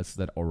vampire blood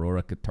so that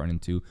Aurora could turn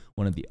into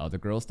one of the other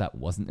girls that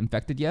wasn't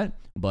infected yet,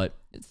 but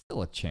it's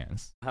still a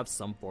chance. Have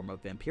some form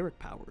of vampiric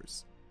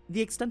powers.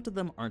 The extent of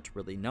them aren't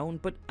really known,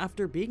 but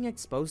after being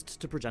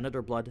exposed to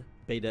progenitor blood,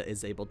 Beta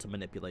is able to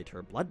manipulate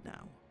her blood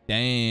now.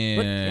 Damn.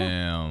 But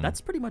yeah, that's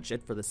pretty much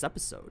it for this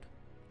episode.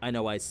 I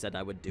know I said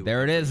I would do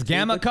there it is,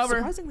 Gamma cover.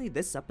 Surprisingly,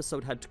 this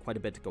episode had quite a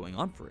bit going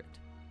on for it.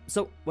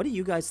 So, what do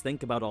you guys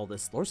think about all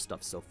this lore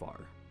stuff so far?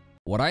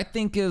 What I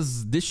think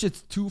is this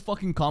shit's too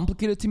fucking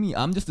complicated to me.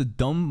 I'm just a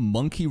dumb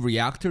monkey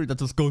reactor that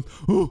just goes,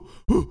 oh,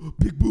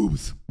 big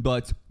boobs.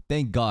 But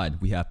thank God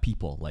we have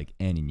people like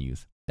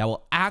AniNews that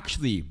will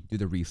actually do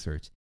the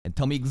research and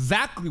tell me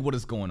exactly what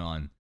is going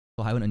on,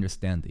 so I have an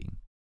understanding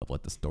of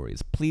what the story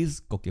is. Please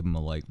go give him a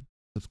like,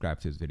 subscribe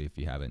to his video if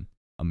you haven't.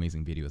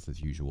 Amazing videos as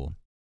usual.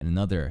 And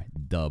another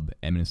dub,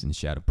 Eminence in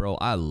Shadow. Bro,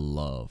 I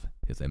love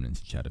his Eminence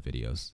in Shadow videos.